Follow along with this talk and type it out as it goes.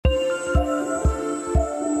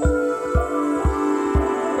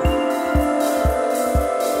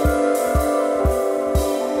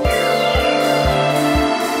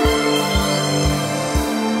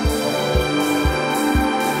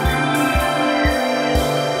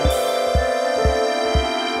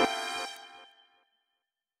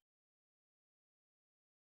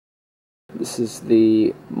This is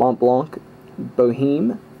the Mont Blanc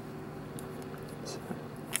Boheme.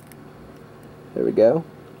 There we go.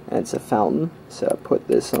 And it's a fountain, so I put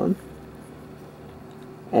this on.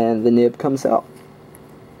 And the nib comes out.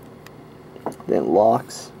 Then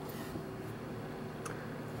locks.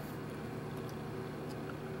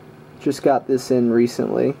 Just got this in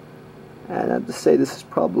recently, and I have to say this is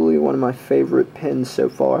probably one of my favorite pens so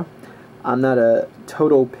far. I'm not a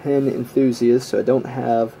total pen enthusiast, so I don't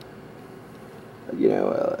have, you know,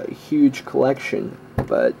 a huge collection,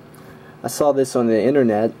 but I saw this on the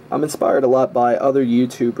internet. I'm inspired a lot by other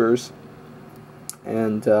YouTubers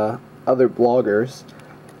and other bloggers,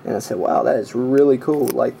 and I said, wow, that is really cool,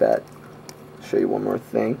 like that. I'll show you one more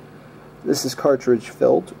thing. This is cartridge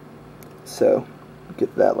filled, so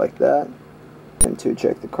get that like that, and to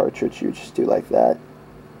eject the cartridge you just do like that,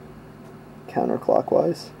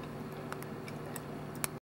 counterclockwise.